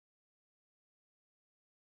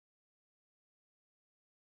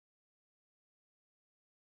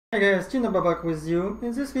Hi guys, Easy1up back with you.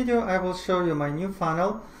 In this video I will show you my new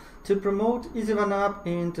funnel to promote Easy1up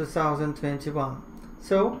in 2021.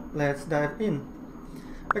 So let's dive in.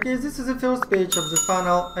 Okay, this is the first page of the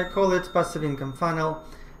funnel. I call it passive income funnel,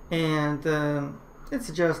 and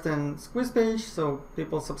it's just a squeeze page so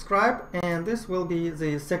people subscribe, and this will be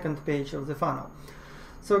the second page of the funnel.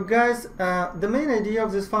 So guys, the main idea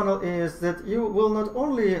of this funnel is that you will not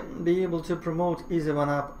only be able to promote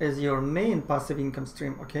Easy1up as your main passive income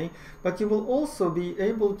stream, okay, but you will also be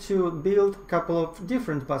able to build a couple of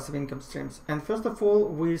different passive income streams. And first of all,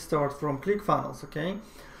 we start from ClickFunnels, okay.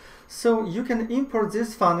 So you can import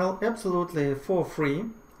this funnel absolutely for free,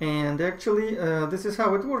 and actually this is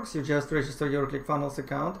how it works. You just register your ClickFunnels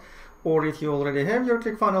account, or if you already have your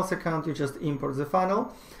ClickFunnels account, you just import the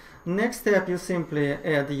funnel. Next step, you simply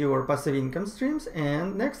add your passive income streams,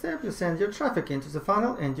 and next step, you send your traffic into the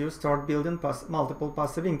funnel and you start building multiple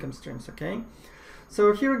passive income streams, okay?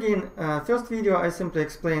 So here again, first video I simply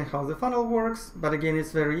explain how the funnel works, but again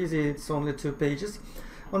it's very easy, it's only 2 pages.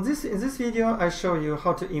 In this video I show you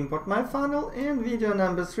how to import my funnel, and video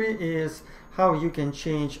number 3 is how you can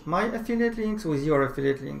change my affiliate links with your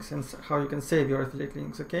affiliate links and how you can save your affiliate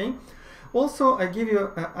links, okay? Also, I give you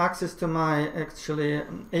access to my actually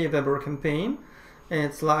Aweber campaign.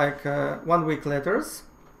 It's like 1 week letters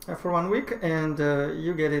for 1 week, and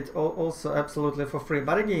you get it also absolutely for free.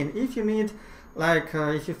 But again, if you need,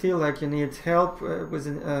 if you feel like you need help with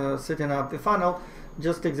setting up the funnel,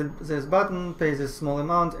 just click this button, pay this small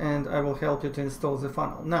amount, and I will help you to install the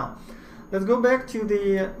funnel. Now, let's go back to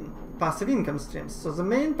the passive income streams. So the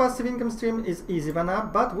main passive income stream is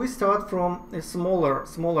Easy1up, but we start from a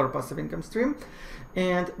smaller passive income stream,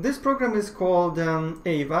 and this program is called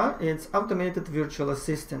AVA. It's Automated Virtual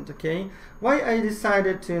Assistant, okay? Why I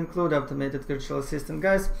decided to include Automated Virtual Assistant,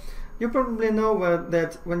 guys? You probably know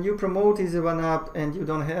that when you promote Easy1up and you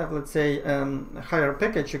don't have, let's say, a higher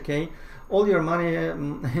package, okay, all your money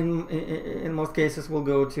in most cases will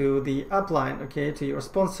go to the upline, okay, to your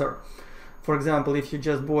sponsor. For example, if you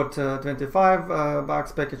just bought $25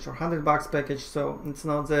 bucks package or $100 package, so it's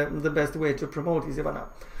not the best way to promote Easy1up.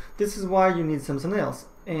 This is why you need something else.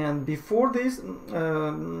 And before this,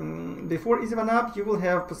 before Easy1up, you will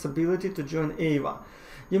have possibility to join AVA.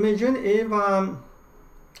 You may join AVA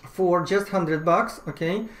for just $100,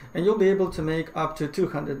 okay, and you'll be able to make up to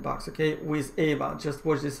 $200, okay, with AVA. Just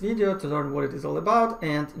watch this video to learn what it is all about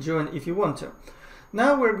and join if you want to.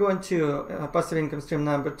 Now we're going to passive income stream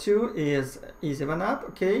number 2 is Easy1up,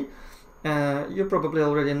 okay. You probably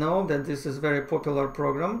already know that this is a very popular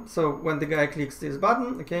program. So when the guy clicks this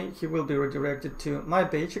button, okay, he will be redirected to my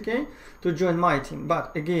page, okay, to join my team.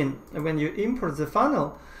 But again, when you import the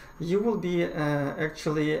funnel, you will be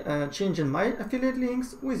actually changing my affiliate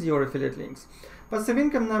links with your affiliate links. Passive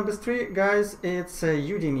income number 3, guys, it's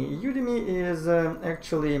Udemy. Udemy is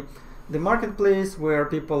actually the marketplace where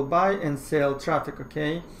people buy and sell traffic,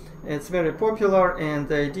 okay? It's very popular, and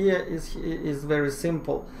the idea is very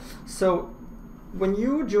simple. So when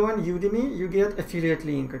you join Udemy, you get affiliate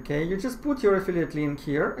link, okay? You just put your affiliate link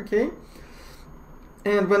here, okay?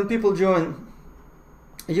 And when people join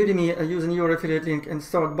Udemy using your affiliate link and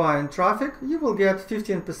start buying traffic, you will get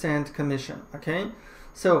 15% commission, okay?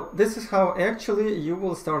 So this is how actually you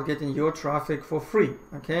will start getting your traffic for free,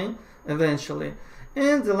 okay, eventually.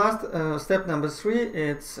 And the last step number 3,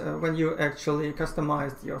 it's when you actually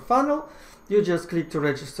customized your funnel, you just click to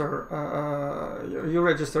register. You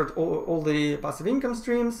registered all the passive income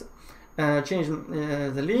streams, change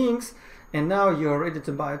the links, and now you're ready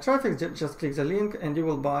to buy traffic. Just click the link and you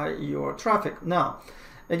will buy your traffic. Now,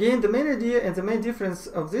 again, the main idea and the main difference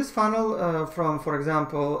of this funnel from, for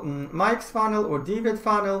example, Mike's funnel or David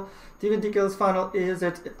funnel, David Dickel's funnel, is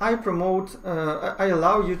that I promote, I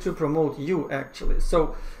allow you to promote you actually.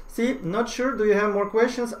 So, see, not sure, do you have more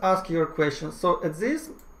questions? Ask your questions. So at this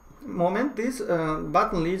moment, this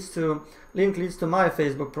button leads to my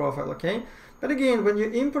Facebook profile, okay? But again, when you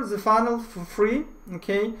import the funnel for free,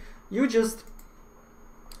 okay, you just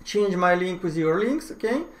change my link with your links,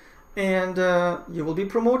 okay? And you will be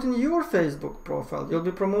promoting your Facebook profile, you'll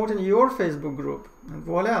be promoting your Facebook group, and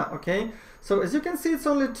voila, okay? So as you can see, it's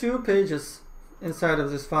only 2 pages inside of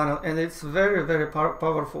this funnel, and it's very, very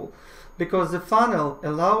powerful, because the funnel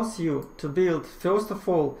allows you to build, first of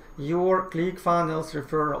all, your ClickFunnels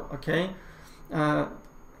referral, okay?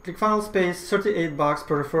 ClickFunnels pays $38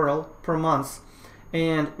 per referral per month,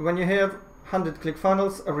 and when you have 100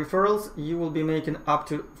 ClickFunnels referrals, you will be making up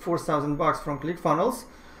to $4,000 from ClickFunnels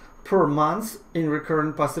per month in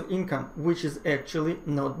recurrent passive income, which is actually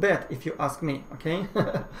not bad if you ask me. Okay.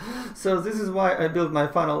 So this is why I build my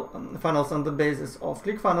funnels on the basis of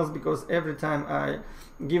ClickFunnels, because every time I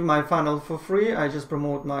give my funnel for free, I just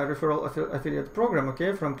promote my referral affiliate program,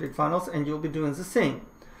 okay, from ClickFunnels, and you'll be doing the same.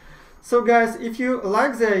 So guys, if you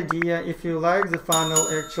like the idea, if you like the funnel,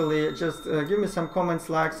 actually just give me some comments,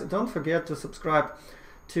 likes. Don't forget to subscribe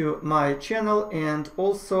to my channel, and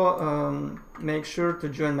also make sure to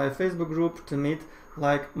join my Facebook group to meet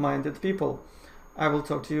like-minded people. I will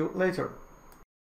talk to you later.